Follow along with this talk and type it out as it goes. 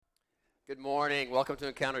Good morning. Welcome to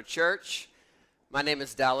Encounter Church. My name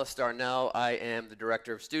is Dallas Darnell. I am the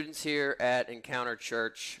director of students here at Encounter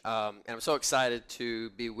Church. And I'm so excited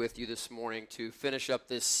to be with you this morning to finish up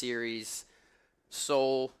this series,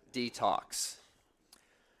 Soul Detox.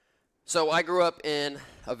 So I grew up in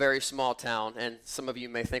a very small town, and some of you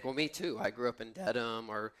may think, well, me too. I grew up in Dedham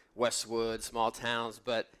or Westwood, small towns,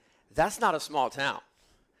 but that's not a small town.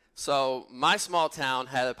 So my small town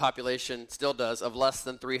had a population, still does, of less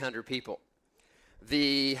than 300 people.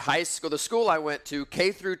 The school I went to,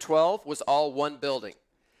 K through 12, was all one building.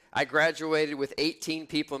 I graduated with 18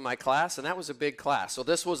 people in my class, and that was a big class. So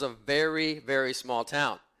this was a very, very small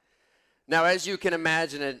town. Now, as you can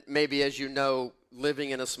imagine, and maybe as you know, living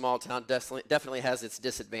in a small town definitely has its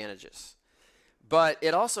disadvantages. But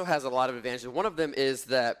it also has a lot of advantages. One of them is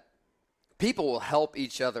that people will help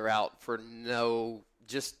each other out for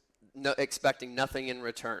expecting nothing in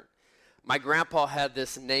return. My grandpa had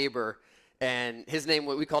this neighbor, and his name,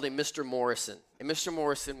 we called him Mr. Morrison. And Mr.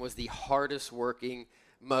 Morrison was the hardest working,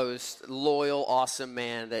 most loyal, awesome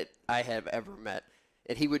man that I have ever met.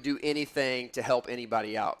 And he would do anything to help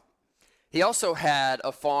anybody out. He also had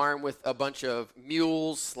a farm with a bunch of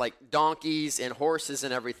mules, like donkeys and horses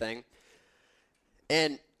and everything.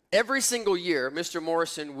 And every single year, Mr.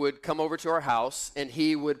 Morrison would come over to our house, and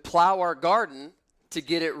he would plow our garden to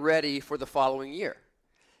get it ready for the following year.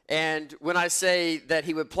 And when I say that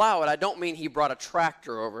he would plow it, I don't mean he brought a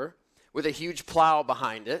tractor over with a huge plow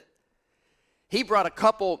behind it. He brought a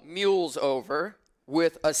couple mules over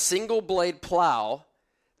with a single blade plow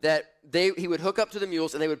that he would hook up to the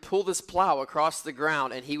mules, and they would pull this plow across the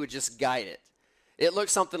ground, and he would just guide it. It looked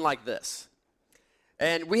something like this.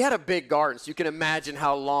 And we had a big garden, so you can imagine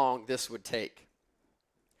how long this would take.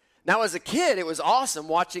 Now, as a kid, it was awesome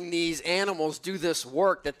watching these animals do this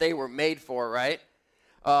work that they were made for, right?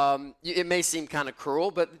 It may seem kind of cruel,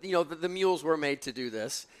 but, the mules were made to do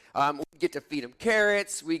this. We get to feed them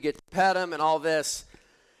carrots, we get to pet them and all this.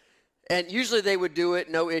 And usually they would do it,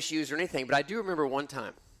 no issues or anything. But I do remember one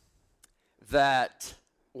time that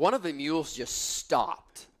one of the mules just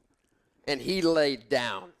stopped, and he laid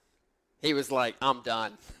down. He was like, I'm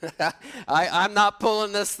done. I'm not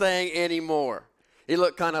pulling this thing anymore. He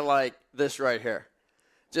looked kind of like this right here.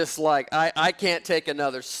 Just like, I can't take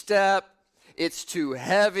another step. It's too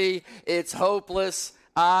heavy. It's hopeless.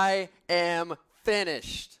 I am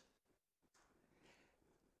finished.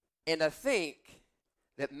 And I think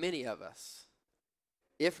that many of us,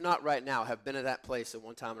 if not right now, have been at that place at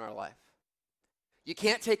one time in our life. You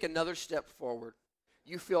can't take another step forward.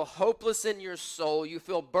 You feel hopeless in your soul. You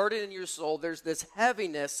feel burdened in your soul. There's this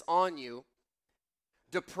heaviness on you.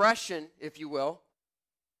 Depression, if you will,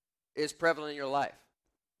 is prevalent in your life.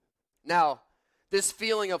 Now, this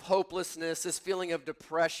feeling of hopelessness, this feeling of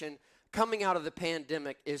depression coming out of the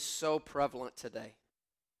pandemic is so prevalent today.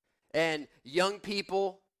 And young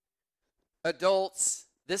people, adults,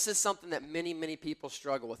 this is something that many, many people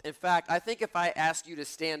struggle with. In fact, I think if I ask you to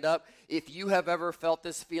stand up, if you have ever felt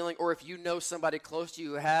this feeling, or if you know somebody close to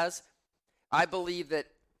you who has, I believe that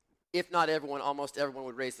if not everyone, almost everyone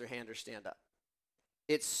would raise their hand or stand up.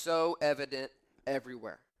 It's so evident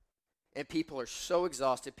everywhere. And people are so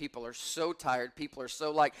exhausted. People are so tired. People are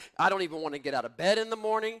so like, I don't even want to get out of bed in the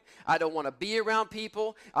morning. I don't want to be around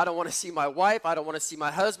people. I don't want to see my wife. I don't want to see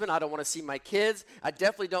my husband. I don't want to see my kids. I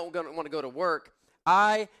definitely don't want to go to work.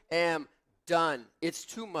 I am done. It's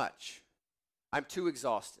too much. I'm too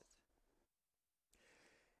exhausted.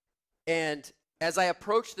 And as I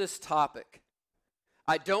approach this topic,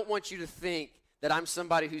 I don't want you to think that I'm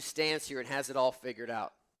somebody who stands here and has it all figured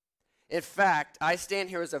out. In fact, I stand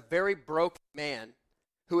here as a very broken man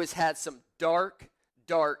who has had some dark,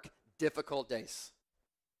 difficult days.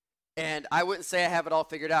 And I wouldn't say I have it all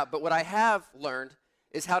figured out, but what I have learned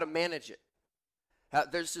is how to manage it.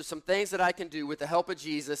 There's just some things that I can do with the help of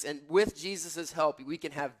Jesus, and with Jesus' help, we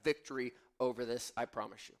can have victory over this, I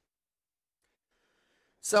promise you.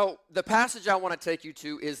 So the passage I want to take you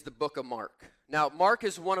to is the book of Mark. Now, Mark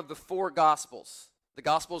is one of the four Gospels. The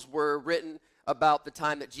Gospels were written about the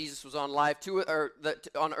time that Jesus was on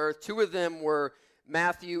on earth. Two of them were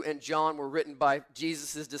Matthew and John, were written by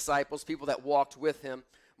Jesus' disciples, people that walked with him.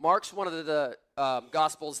 Mark's one of the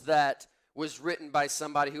Gospels that was written by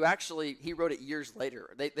somebody who actually, he wrote it years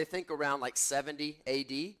later. They think around like 70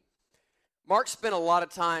 A.D. Mark spent a lot of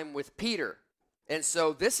time with Peter. And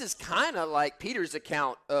so this is kind of like Peter's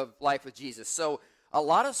account of life with Jesus. So a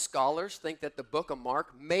lot of scholars think that the book of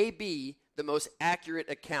Mark may be the most accurate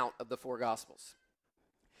account of the four Gospels.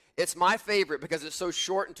 It's my favorite because it's so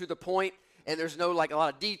short and to the point, and there's no like a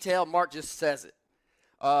lot of detail. Mark just says it.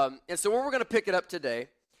 And so where we're going to pick it up today,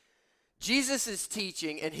 Jesus is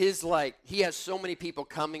teaching, and he has so many people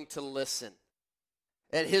coming to listen.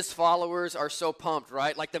 And his followers are so pumped,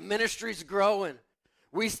 right? Like the ministry's growing.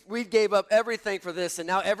 We gave up everything for this, and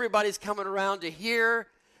now everybody's coming around to hear,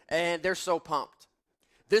 and they're so pumped.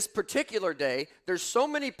 This particular day, there's so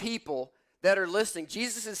many people that are listening.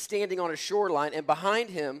 Jesus is standing on a shoreline, and behind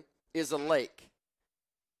him is a lake.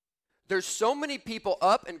 There's so many people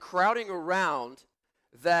up and crowding around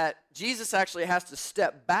that Jesus actually has to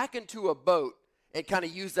step back into a boat and kind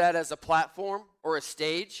of use that as a platform or a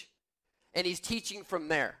stage, and he's teaching from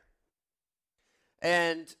there.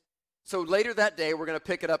 And so later that day, we're going to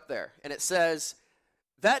pick it up there, and it says,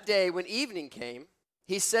 that day when evening came,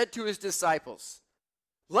 he said to his disciples,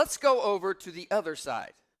 let's go over to the other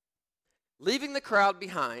side. Leaving the crowd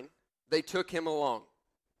behind, they took him along,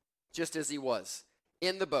 just as he was,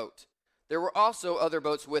 in the boat. There were also other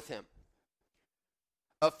boats with him.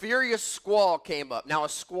 A furious squall came up. Now, a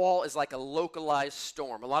squall is like a localized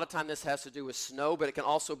storm. A lot of time this has to do with snow, but it can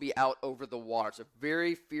also be out over the water. It's a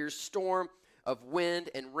very fierce storm of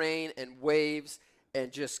wind and rain and waves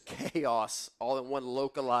and just chaos all in one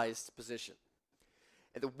localized position.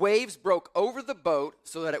 And the waves broke over the boat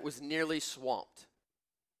so that it was nearly swamped.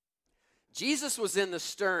 Jesus was in the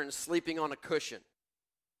stern sleeping on a cushion.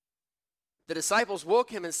 The disciples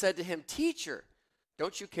woke him and said to him, Teacher,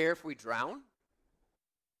 don't you care if we drown?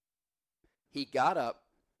 He got up,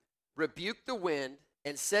 rebuked the wind,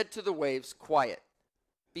 and said to the waves, Quiet,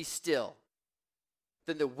 be still.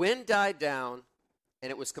 Then the wind died down, and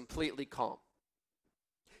it was completely calm.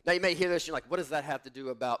 Now you may hear this, you're like, what does that have to do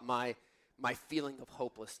about my feeling of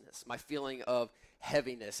hopelessness, my feeling of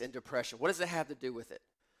heaviness and depression? What does it have to do with it?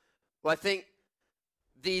 Well, I think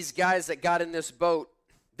these guys that got in this boat,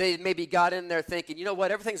 they maybe got in there thinking, you know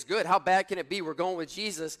what, everything's good. How bad can it be? We're going with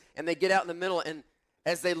Jesus. And they get out in the middle, and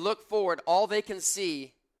as they look forward, all they can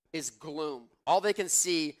see is gloom. All they can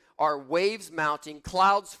see are waves mounting,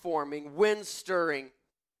 clouds forming, wind stirring,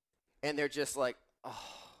 and they're just like, oh,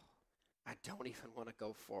 I don't even want to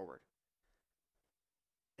go forward.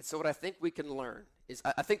 And so what I think we can learn is,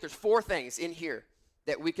 I think there's 4 things in here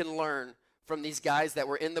that we can learn from these guys that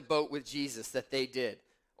were in the boat with Jesus that they did,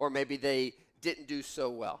 or maybe they didn't do so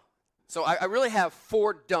well. So I really have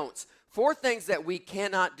 4 don'ts, 4 things that we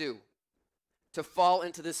cannot do to fall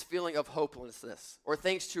into this feeling of hopelessness, or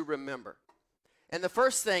things to remember. And the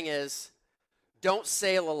first thing is, don't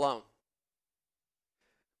sail alone.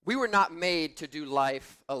 We were not made to do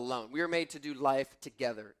life alone. We were made to do life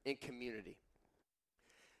together in community.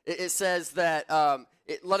 It says that,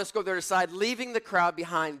 let us go there aside, leaving the crowd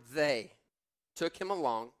behind, they took him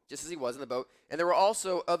along, just as he was in the boat, and there were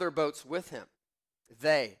also other boats with him.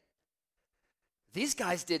 These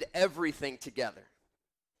guys did everything together.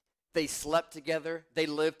 They slept together, they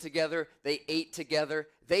lived together, they ate together,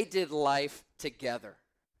 they did life together,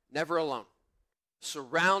 never alone,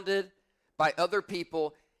 surrounded by other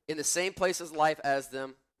people in the same place of life as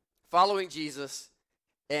them, following Jesus,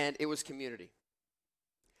 and it was community.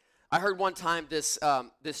 I heard one time this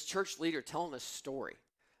church leader telling a story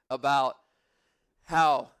about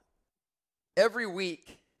how every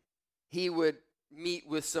week he would meet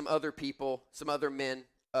with some other people, some other men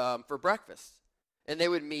for breakfast. And they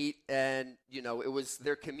would meet, and, you know, it was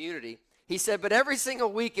their community. He said, but every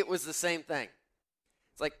single week it was the same thing.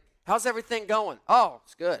 It's like, how's everything going? Oh,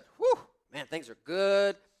 it's good. Whew, man, things are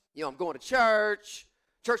good. You know, I'm going to church.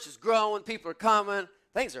 Church is growing. People are coming.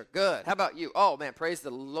 Things are good. How about you? Oh, man, praise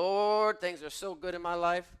the Lord. Things are so good in my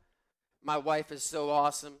life. My wife is so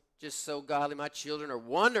awesome, just so godly. My children are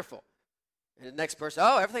wonderful. And the next person,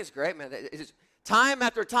 oh, everything's great, man. It's time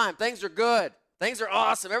after time, things are good. Things are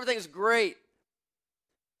awesome. Everything's great.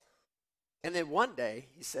 And then one day,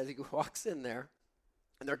 he says he walks in there,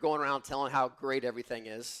 and they're going around telling how great everything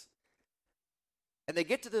is. And they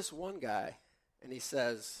get to this one guy, and he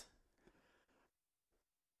says,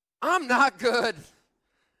 I'm not good.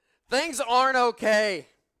 Things aren't okay.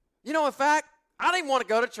 You know, in fact, I don't even want to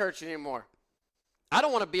go to church anymore. I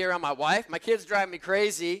don't want to be around my wife. My kids drive me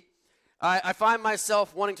crazy. I find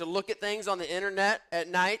myself wanting to look at things on the internet at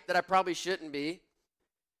night that I probably shouldn't be.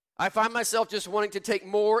 I find myself just wanting to take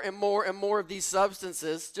more and more and more of these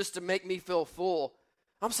substances just to make me feel full.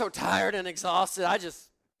 I'm so tired and exhausted.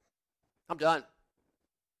 I'm done.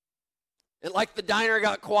 And like the diner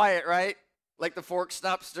got quiet, right? Like the fork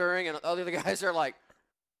stopped stirring, and all the other guys are like,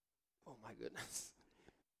 oh my goodness.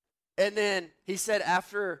 And then he said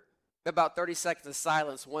after about 30 seconds of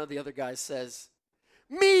silence, one of the other guys says,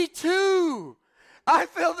 me too. I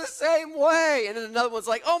feel the same way. And then another one's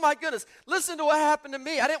like, oh my goodness, listen to what happened to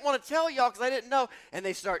me. I didn't want to tell y'all because I didn't know. And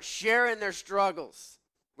they start sharing their struggles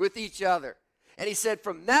with each other. And he said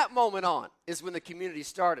from that moment on is when the community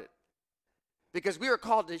started. Because we were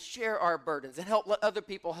called to share our burdens and let other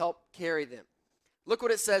people help carry them. Look what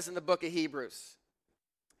it says in the book of Hebrews.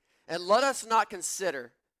 And let us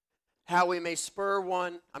consider how we may spur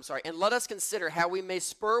one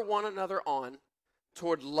another on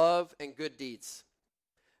toward love and good deeds.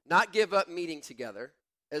 Not give up meeting together,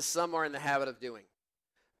 as some are in the habit of doing,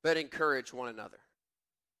 but encourage one another.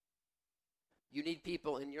 You need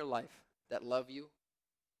people in your life that love you,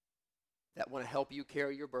 that want to help you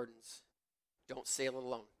carry your burdens. Don't sail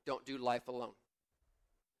alone. Don't do life alone.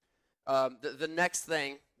 The next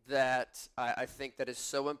thing that I think that is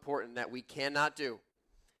so important that we cannot do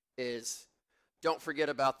is don't forget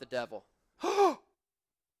about the devil.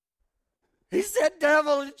 He said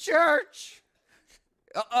devil in church.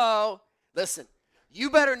 Uh-oh. Listen, you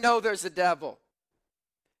better know there's a devil.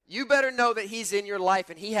 You better know that he's in your life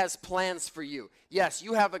and he has plans for you. Yes,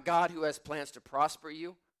 you have a God who has plans to prosper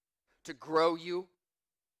you, to grow you.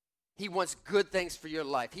 He wants good things for your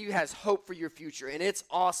life. He has hope for your future, and it's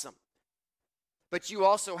awesome. But you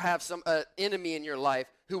also have some enemy in your life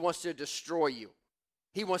who wants to destroy you.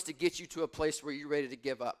 He wants to get you to a place where you're ready to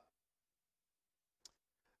give up.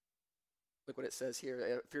 Look what it says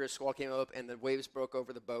here. A furious squall came up, and the waves broke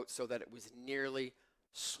over the boat so that it was nearly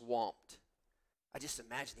swamped. I just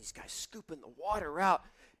imagine these guys scooping the water out,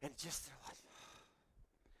 and just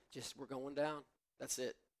we're going down. That's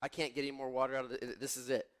it. I can't get any more water out of it. This is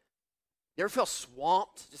it. You ever feel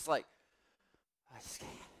swamped? Just like, I just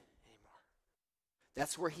can't anymore.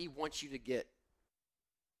 That's where he wants you to get.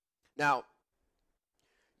 Now,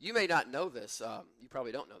 you may not know this. You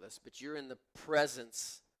probably don't know this, but you're in the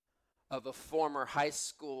presence of a former high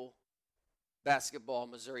school basketball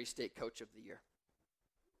Missouri State Coach of the Year.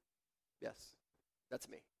 Yes, that's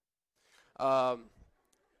me.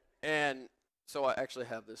 And so I actually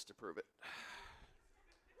have this to prove it.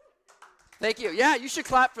 Thank you. Yeah, you should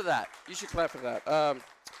clap for that. You should clap for that.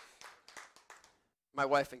 My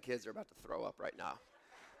wife and kids are about to throw up right now.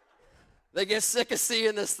 They get sick of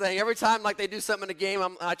seeing this thing. Every time like they do something in a game,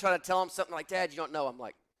 I try to tell them something like, Dad, you don't know. I'm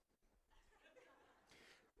like,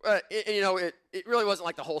 it really wasn't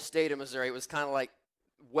like the whole state of Missouri. It was kind of like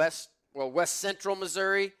west central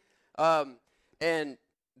Missouri. And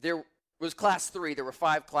there was class 3. There were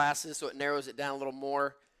 5 classes, so it narrows it down a little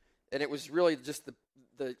more. And it was really just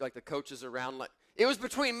the coaches around. Like it was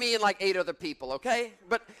between me and like 8 other people, okay?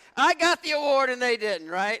 But I got the award and they didn't,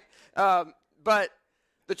 right? But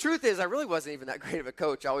the truth is I really wasn't even that great of a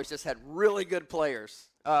coach. I always just had really good players.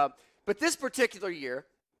 But this particular year,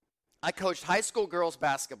 I coached high school girls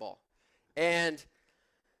basketball. And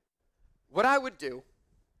what I would do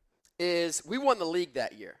is we won the league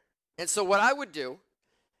that year. And so what I would do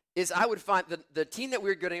is I would find the team that we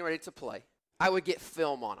were getting ready to play, I would get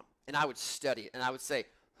film on them, and I would study it. And I would say,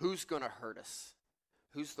 who's going to hurt us?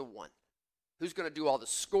 Who's the one? Who's going to do all the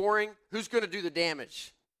scoring? Who's going to do the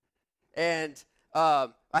damage? And I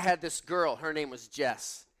had this girl. Her name was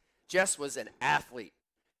Jess. Jess was an athlete.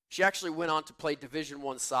 She actually went on to play Division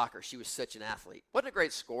I soccer. She was such an athlete. Wasn't a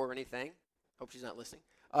great scorer or anything. Hope she's not listening.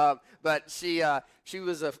 But she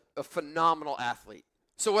was a phenomenal athlete.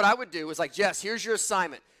 So what I would do was like, Jess, here's your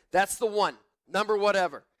assignment. That's the one, number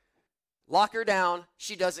whatever. Lock her down.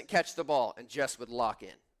 She doesn't catch the ball. And Jess would lock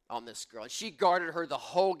in on this girl. And she guarded her the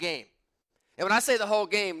whole game. And when I say the whole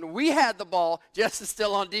game, we had the ball. Jess is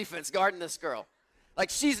still on defense guarding this girl. Like,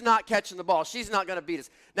 she's not catching the ball. She's not going to beat us.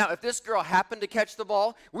 Now, if this girl happened to catch the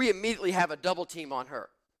ball, we immediately have a double team on her.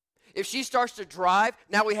 If she starts to drive,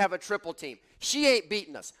 now we have a triple team. She ain't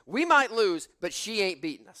beating us. We might lose, but she ain't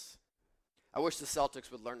beating us. I wish the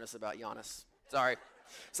Celtics would learn this about Giannis. Sorry.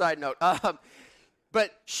 Side note.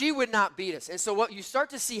 But she would not beat us. And so what you start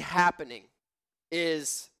to see happening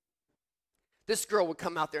is this girl would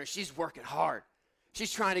come out there and she's working hard.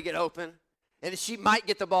 She's trying to get open. And she might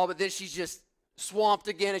get the ball, but then she's just swamped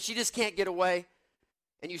again and she just can't get away.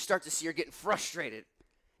 And you start to see her getting frustrated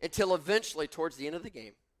until eventually towards the end of the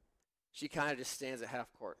game, she kind of just stands at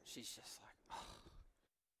half court. She's just like, oh,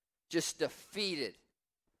 just defeated.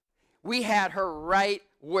 We had her right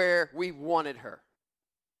where we wanted her.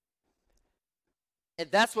 And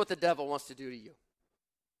that's what the devil wants to do to you.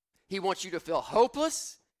 He wants you to feel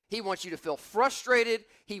hopeless. He wants you to feel frustrated.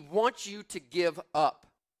 He wants you to give up.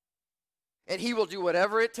 And he will do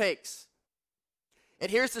whatever it takes. And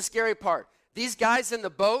here's the scary part. These guys in the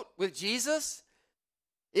boat with Jesus,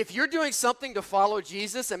 if you're doing something to follow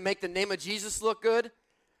Jesus and make the name of Jesus look good,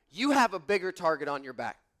 you have a bigger target on your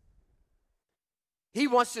back. He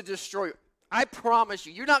wants to destroy you. I promise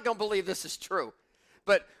you, you're not going to believe this is true.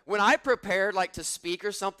 But when I prepared, like, to speak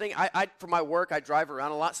or something, I for my work, I drive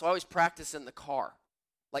around a lot, so I always practice in the car,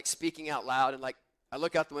 like, speaking out loud. And, like, I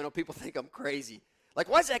look out the window, people think I'm crazy. Like,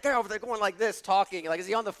 why is that guy over there going like this, talking? Like, is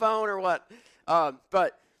he on the phone or what?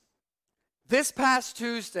 But this past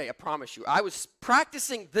Tuesday, I promise you, I was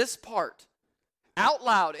practicing this part out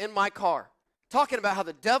loud in my car, talking about how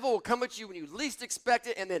the devil will come at you when you least expect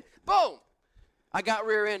it, and then, boom, I got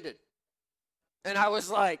rear-ended. And I was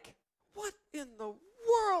like, what in the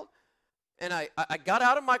world? And I got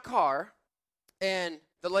out of my car, and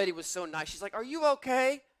the lady was so nice. She's like, are you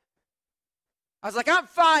okay? I was like, I'm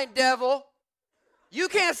fine, devil. You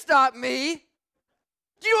can't stop me.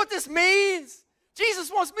 Do you know what this means?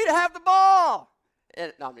 Jesus wants me to have the ball.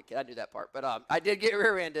 And, no, I'm kidding. I knew that part. But I did get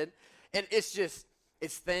rear-ended. And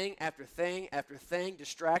it's thing after thing after thing,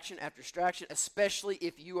 distraction after distraction, especially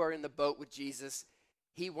if you are in the boat with Jesus.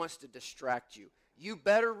 He wants to distract you. You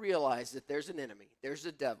better realize that there's an enemy. There's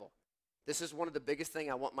a devil. This is one of the biggest things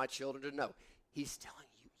I want my children to know. He's telling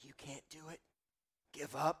you, you can't do it.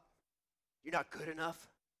 Give up. You're not good enough.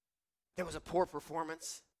 There was a poor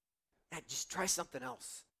performance. And just try something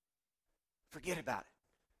else. Forget about it.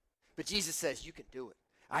 But Jesus says, you can do it.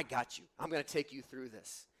 I got you. I'm going to take you through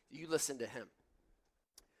this. You listen to him.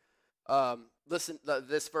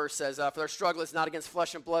 This verse says, for our struggle is not against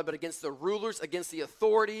flesh and blood, but against the rulers, against the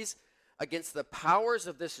authorities, against the powers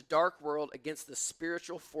of this dark world, against the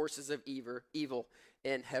spiritual forces of evil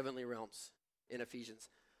in heavenly realms, in Ephesians.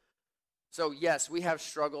 So yes, we have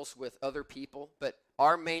struggles with other people, but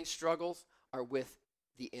our main struggles are with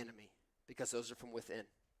the enemy, because those are from within,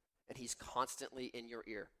 and he's constantly in your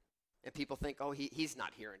ear. And people think, oh, he's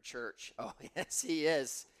not here in church. Oh, yes, he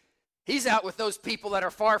is. He's out with those people that are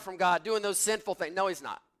far from God, doing those sinful things. No, he's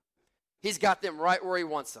not. He's got them right where he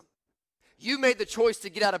wants them. You made the choice to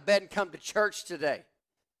get out of bed and come to church today.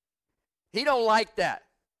 He don't like that.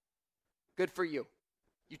 Good for you.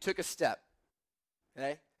 You took a step.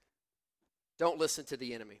 Okay? Don't listen to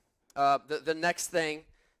the enemy. The next thing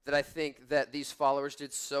that I think that these followers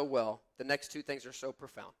did so well, the next two things are so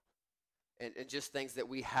profound, and just things that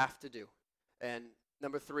we have to do. And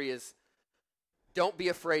number 3 is, don't be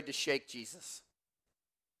afraid to shake Jesus.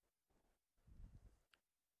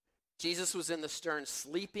 Jesus was in the stern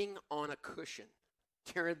sleeping on a cushion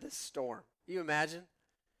during this storm. Can you imagine?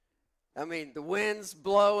 I mean, the wind's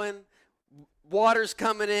blowing, water's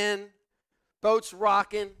coming in, boat's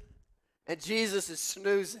rocking, and Jesus is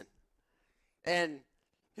snoozing. And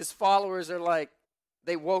his followers are like,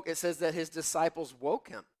 it says that his disciples woke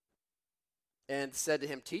him and said to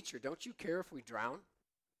him, teacher, don't you care if we drown?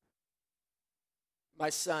 My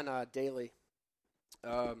son, daily,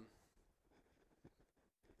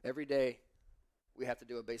 every day we have to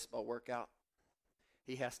do a baseball workout.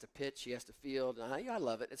 He has to pitch, he has to field, and I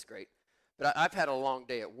love it, it's great. But I've had a long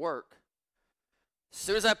day at work. As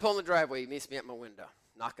soon as I pull in the driveway, he meets me at my window,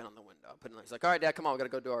 knocking on the window. He's like, all right, Dad, come on, we got to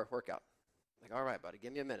go do our workout. I'm like, all right, buddy,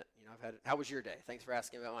 give me a minute. How was your day? Thanks for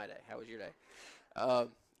asking about my day. How was your day?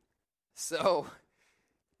 So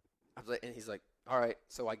I was like, and he's like, all right.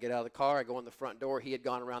 So I get out of the car, I go in the front door. He had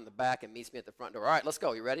gone around the back and meets me at the front door. All right, let's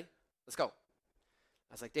go. You ready? Let's go.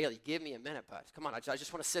 I was like, Daly, give me a minute, bud. Come on, I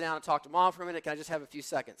just want to sit down and talk to Mom for a minute. Can I just have a few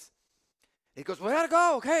seconds? He goes, well, I got to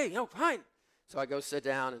go. Okay, fine. So I go sit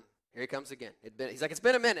down, and here he comes again. He's like, it's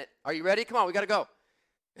been a minute. Are you ready? Come on, we got to go.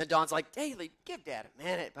 And Don's like, Daly, give Dad a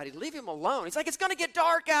minute, buddy. Leave him alone. He's like, it's going to get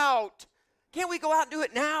dark out. Can't we go out and do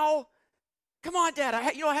it now? Come on, Dad. I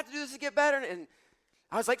have to do this to get better. And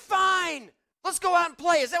I was like, fine. Let's go out and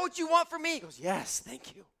play. Is that what you want from me? He goes, yes,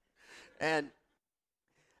 thank you. And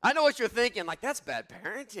I know what you're thinking. Like, that's bad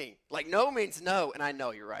parenting. Like, no means no. And I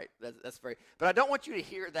know you're right. That's very. But I don't want you to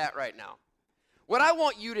hear that right now. What I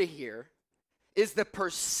want you to hear is the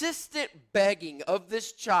persistent begging of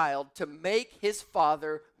this child to make his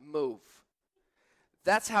father move.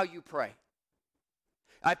 That's how you pray.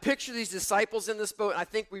 I picture these disciples in this boat, and I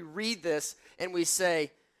think we read this and we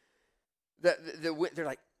say, they're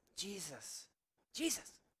like, Jesus,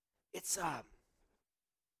 it's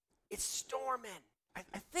storming.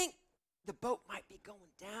 I think the boat might be going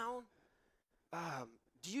down.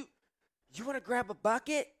 Do you want to grab a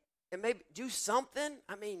bucket and maybe do something?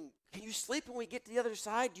 I mean, can you sleep when we get to the other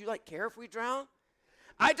side? Do you care if we drown?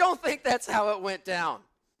 I don't think that's how it went down.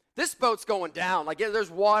 This boat's going down. Like,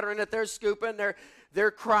 there's water in it. They're scooping.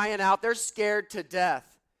 They're crying out. They're scared to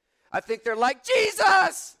death. I think they're like,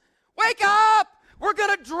 Jesus, wake up. We're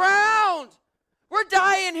going to drown. We're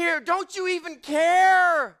dying here. Don't you even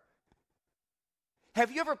care?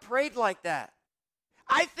 Have you ever prayed like that?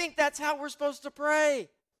 I think that's how we're supposed to pray.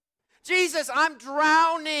 Jesus, I'm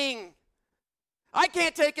drowning. I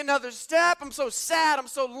can't take another step. I'm so sad. I'm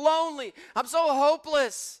so lonely. I'm so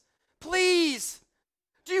hopeless. Please,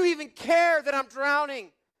 do you even care that I'm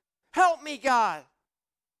drowning? Help me, God.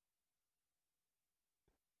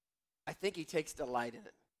 I think he takes delight in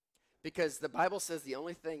it because the Bible says the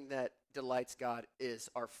only thing that delights God is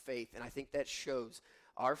our faith. And I think that shows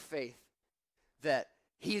our faith that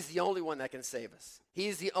he's the only one that can save us.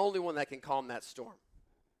 He's the only one that can calm that storm.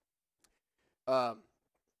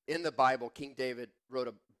 In the Bible, King David wrote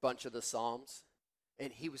a bunch of the Psalms,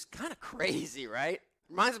 and he was kind of crazy, right?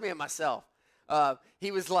 Reminds me of myself.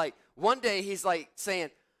 He was like, one day he's like saying,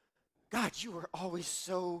 God, you are always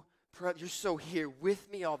so, you're so here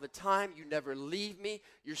with me all the time. You never leave me.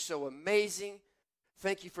 You're so amazing.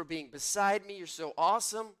 Thank you for being beside me. You're so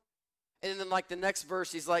awesome. And then like the next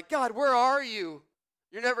verse, he's like, God, where are you?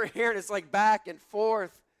 You're never here. And it's like back and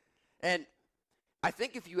forth. And I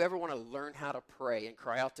think if you ever want to learn how to pray and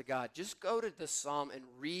cry out to God, just go to the Psalm and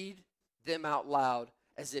read them out loud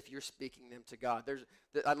as if you're speaking them to God.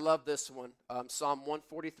 I love this one. Psalm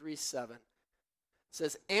 143:7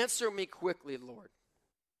 says, answer me quickly, Lord.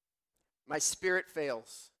 My spirit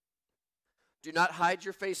fails. Do not hide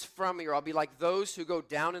your face from me, or I'll be like those who go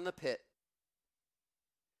down in the pit.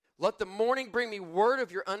 Let the morning bring me word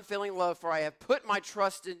of your unfailing love, for I have put my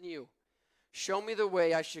trust in you. Show me the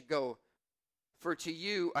way I should go, for to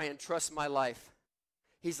you I entrust my life.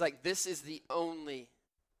 He's like, you're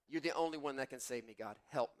the only one that can save me, God.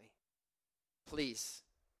 Help me. Please,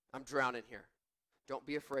 I'm drowning here. Don't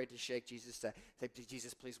be afraid to shake Jesus. Say,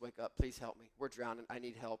 Jesus, please wake up. Please help me. We're drowning. I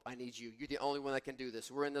need help. I need you. You're the only one that can do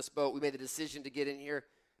this. We're in this boat. We made the decision to get in here.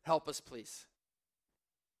 Help us, please.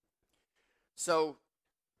 So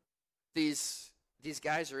these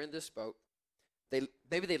guys are in this boat.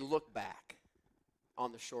 Maybe they look back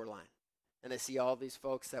on the shoreline, and they see all these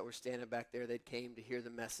folks that were standing back there. They came to hear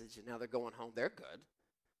the message, and now they're going home. They're good.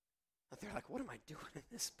 But they're like, what am I doing in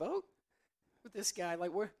this boat with this guy?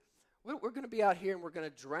 Like, we're going to be out here, and we're going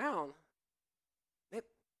to drown.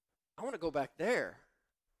 I want to go back there.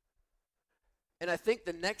 And I think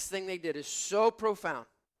the next thing they did is so profound.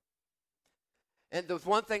 And the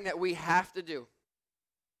one thing that we have to do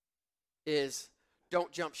is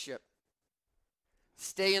don't jump ship.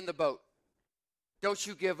 Stay in the boat. Don't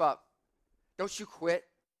you give up. Don't you quit.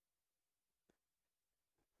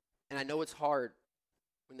 And I know it's hard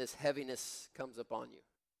when this heaviness comes upon you.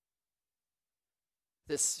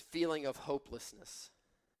 This feeling of hopelessness.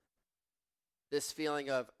 This feeling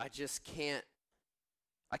of, I can't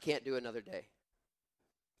do another day.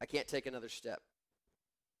 I can't take another step.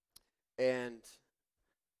 And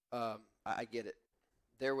I get it.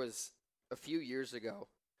 There was a few years ago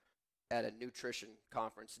at a nutrition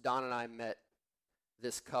conference, Don and I met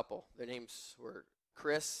this couple. Their names were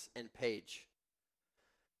Chris and Paige.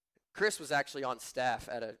 Chris was actually on staff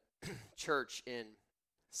at a church in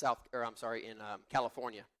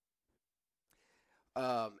California.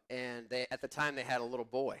 And at the time they had one little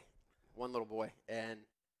boy, and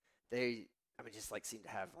they just like seemed to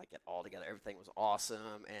have like it all together. Everything was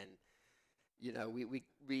awesome, and you know,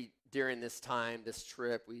 we during this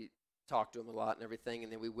trip, we talked to him a lot and everything,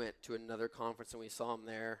 and then we went to another conference and we saw him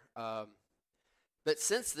there. But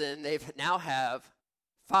since then, they now have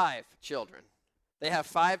 5 children. They have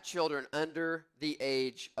 5 children under the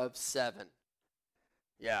age of 7.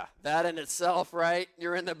 Yeah, that in itself, right?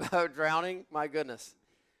 You're in the boat drowning. My goodness.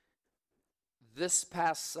 This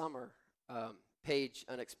past summer, Paige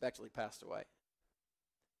unexpectedly passed away.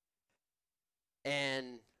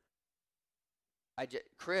 And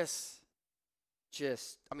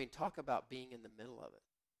talk about being in the middle of it.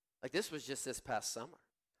 Like, this was just this past summer.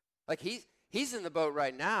 Like, he's in the boat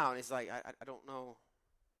right now, and he's like, I don't know.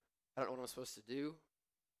 I don't know what I'm supposed to do.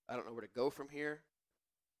 I don't know where to go from here.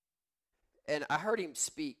 And I heard him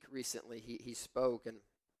speak recently. He spoke, and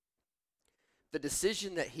the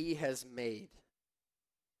decision that he has made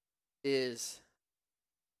is,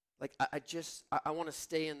 like, I want to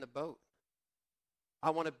stay in the boat. I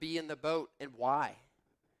want to be in the boat. And why?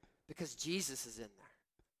 Because Jesus is in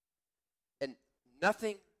there. And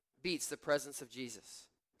nothing beats the presence of Jesus.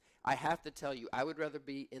 I have to tell you, I would rather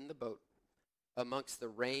be in the boat amongst the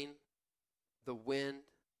rain, the wind,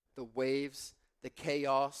 the waves, the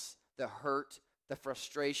chaos, the hurt, the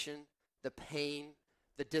frustration, the pain,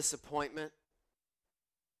 the disappointment.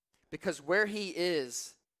 Because where he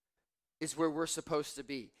is where we're supposed to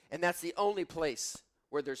be. And that's the only place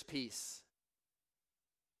where there's peace.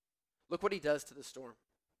 Look what he does to the storm.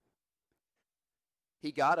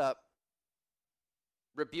 He got up,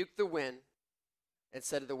 rebuked the wind, and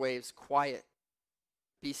said to the waves, quiet,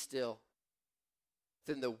 be still.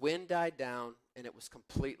 Then the wind died down, and it was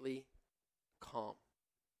completely calm.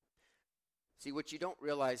 See, what you don't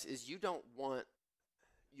realize is you don't want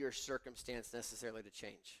your circumstance necessarily to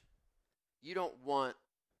change. You don't want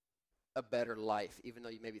a better life, even though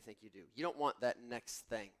you maybe think you do. You don't want that next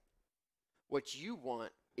thing. What you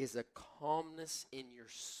want is a calmness in your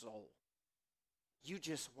soul. You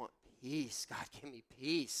just want peace. God, give me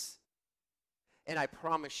peace. And I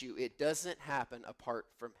promise you, it doesn't happen apart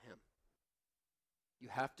from him. You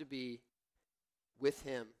have to be with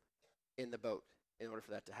him in the boat in order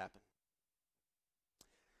for that to happen.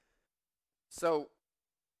 So,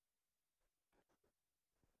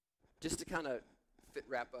 just to kind of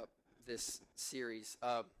wrap up this series,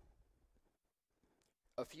 a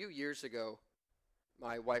few years ago,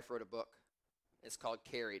 my wife wrote a book. It's called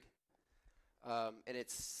Carried. And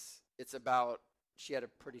it's about, she had a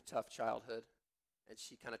pretty tough childhood, and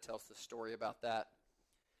she kind of tells the story about that.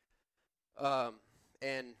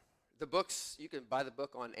 And the books, you can buy the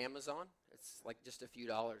book on Amazon. It's like just a few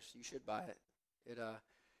dollars. You should buy it.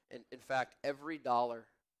 And in fact, every dollar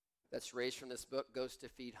that's raised from this book goes to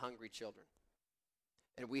feed hungry children.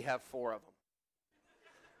 And we have 4 of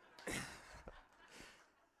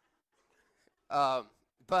them.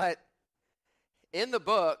 But in the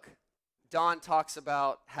book, Dawn talks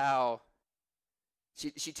about how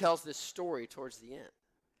she tells this story towards the end.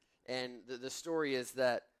 And the story is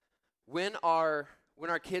that when our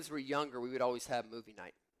kids were younger, we would always have movie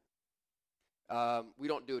night. We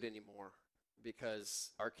don't do it anymore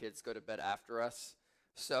because our kids go to bed after us.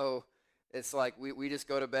 So it's like we just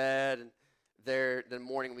go to bed, and the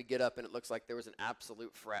morning we get up and it looks like there was an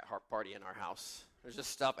absolute frat party in our house. There's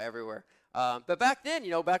just stuff everywhere. But back then,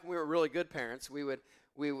 back when we were really good parents, when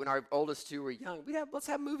our oldest 2 were young, let's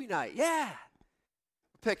have movie night. Yeah.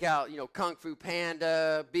 Pick out, Kung Fu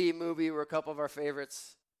Panda, B-Movie were a couple of our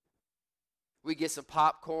favorites. We get some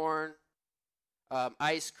popcorn,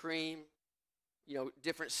 ice cream,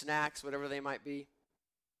 different snacks, whatever they might be.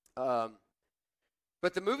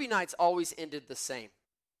 But the movie nights always ended the same.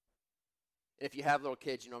 If you have little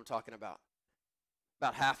kids, you know what I'm talking about.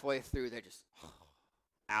 About halfway through, they're just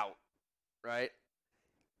out, right?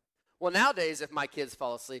 Well, nowadays, if my kids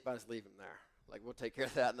fall asleep, I just leave them there. Like, we'll take care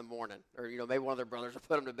of that in the morning. Or, maybe one of their brothers will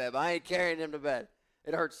put them to bed, but I ain't carrying them to bed.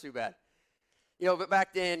 It hurts too bad. But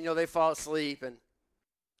back then, they fall asleep, and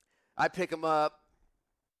I pick them up,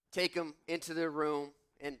 take them into their room,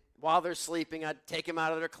 and while they're sleeping, I'd take them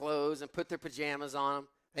out of their clothes and put their pajamas on them.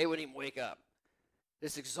 They wouldn't even wake up.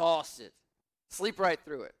 Just exhausted. Sleep right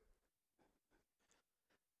through it.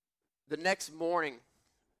 The next morning,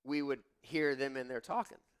 we would hear them in there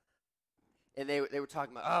talking. And they were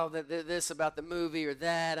talking about, this about the movie or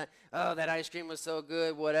that. That ice cream was so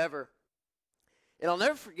good, whatever. And I'll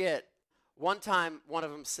never forget, one time one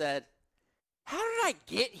of them said, how did I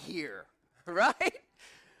get here? Right?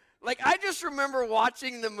 Like, I just remember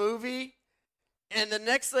watching the movie, and the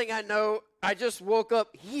next thing I know, I just woke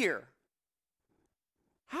up here.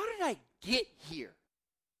 How did I get here?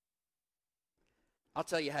 I'll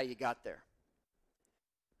tell you how you got there.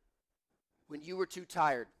 When you were too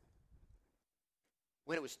tired,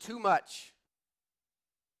 when it was too much,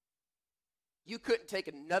 you couldn't take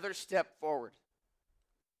another step forward.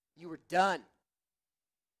 You were done.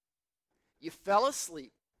 You fell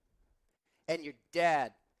asleep, and your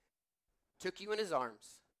dad took you in his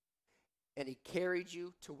arms, and he carried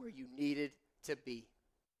you to where you needed to be.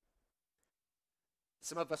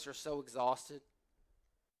 Some of us are so exhausted.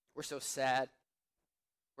 We're so sad.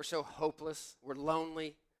 We're so hopeless. We're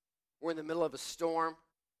lonely. We're in the middle of a storm.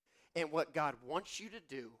 And what God wants you to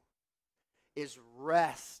do is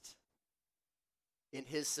rest in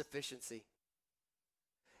his sufficiency.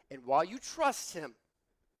 And while you trust him,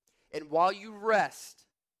 and while you rest,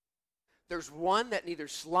 there's one that neither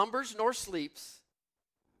slumbers nor sleeps.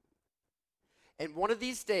 And one of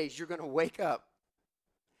these days, you're going to wake up,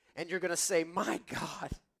 and you're going to say, my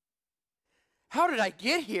God, how did I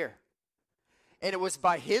get here? And it was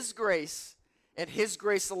by his grace and his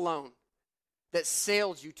grace alone that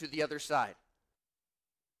sailed you to the other side.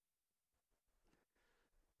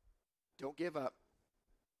 Don't give up.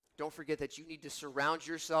 Don't forget that you need to surround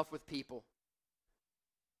yourself with people.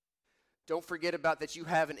 Don't forget about that you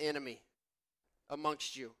have an enemy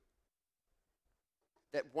amongst you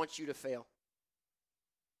that wants you to fail.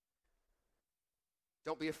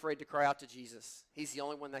 Don't be afraid to cry out to Jesus. He's the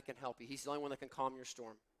only one that can help you. He's the only one that can calm your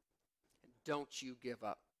storm. And don't you give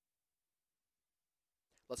up.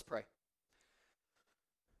 Let's pray.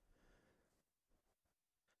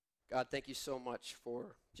 God, thank you so much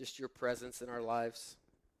for just your presence in our lives,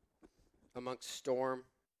 amongst storm,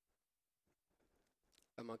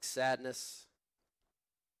 amongst sadness,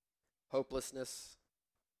 hopelessness,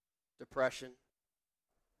 depression,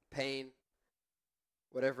 pain,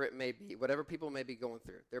 whatever it may be, whatever people may be going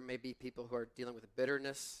through. There may be people who are dealing with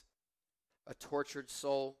bitterness, a tortured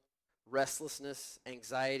soul, restlessness,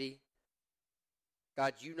 anxiety.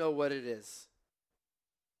 God, you know what it is.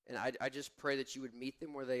 And I just pray that you would meet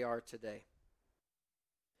them where they are today.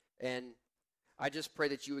 And I just pray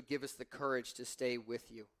that you would give us the courage to stay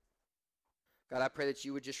with you. God, I pray that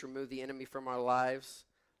you would just remove the enemy from our lives.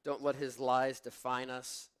 Don't let his lies define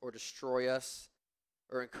us or destroy us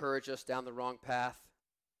or encourage us down the wrong path.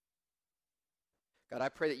 God, I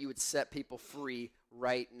pray that you would set people free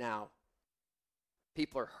right now.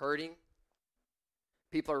 People are hurting.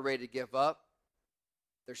 People are ready to give up.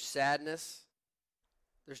 There's sadness.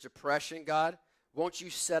 There's depression, God. Won't you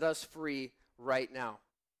set us free right now?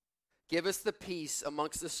 Give us the peace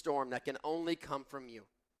amongst the storm that can only come from you.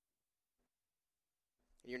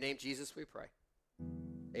 In your name, Jesus, we pray.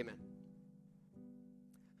 Amen.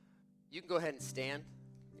 You can go ahead and stand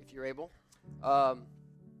if you're able.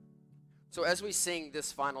 So as we sing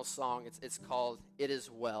this final song, it's called It Is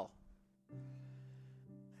Well.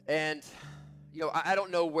 And, I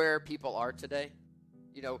don't know where people are today.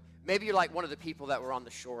 Maybe you're like one of the people that were on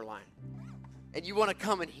the shoreline. And you want to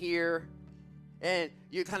come in here, and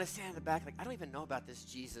you kind of stand in the back like, I don't even know about this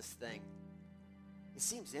Jesus thing. It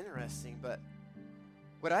seems interesting, but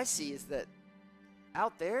what I see is that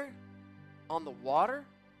out there on the water,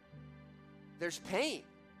 there's pain,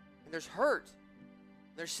 and there's hurt,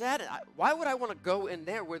 and there's sadness. Why would I want to go in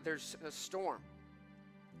there where there's a storm?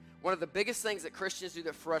 One of the biggest things that Christians do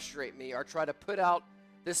that frustrate me are try to put out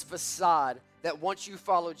this facade that once you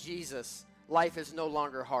follow Jesus, life is no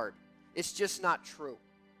longer hard. It's just not true.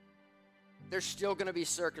 There's still going to be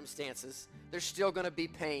circumstances. There's still going to be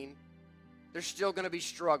pain. There's still going to be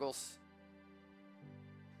struggles.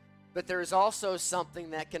 But there is also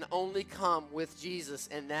something that can only come with Jesus,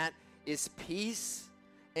 and that is peace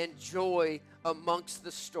and joy amongst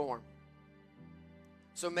the storm.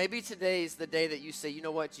 So maybe today is the day that you say, you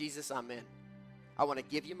know what, Jesus, I'm in. I want to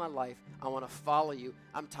give you my life. I want to follow you.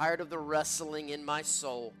 I'm tired of the wrestling in my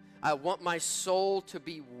soul. I want my soul to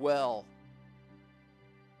be well.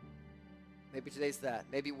 Maybe today's that.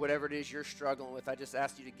 Maybe whatever it is you're struggling with, I just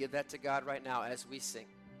ask you to give that to God right now as we sing.